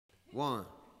1,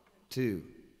 2,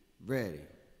 ready,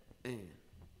 and.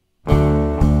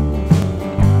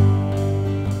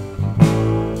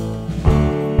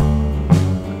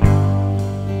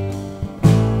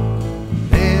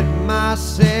 Let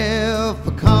myself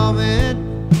a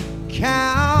common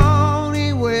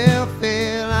county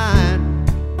welfare line.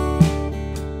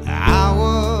 I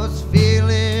was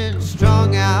feeling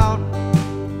strung out,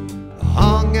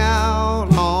 hung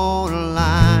out on a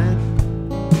line.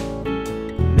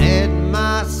 Let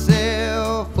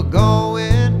myself a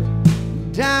going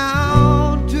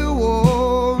down to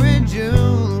war in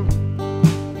June.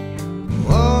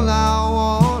 All I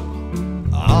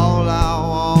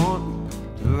want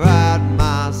to write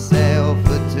myself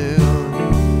a tune.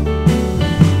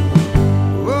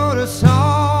 Wrote a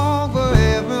song for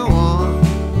everyone,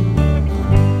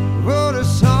 wrote a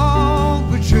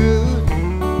song for truth,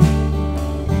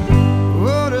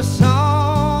 wrote a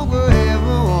song for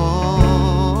everyone,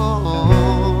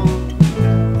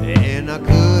 and I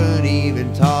couldn't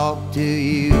even talk to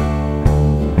you.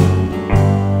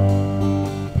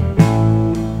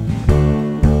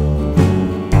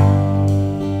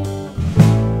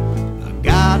 I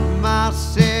got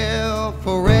myself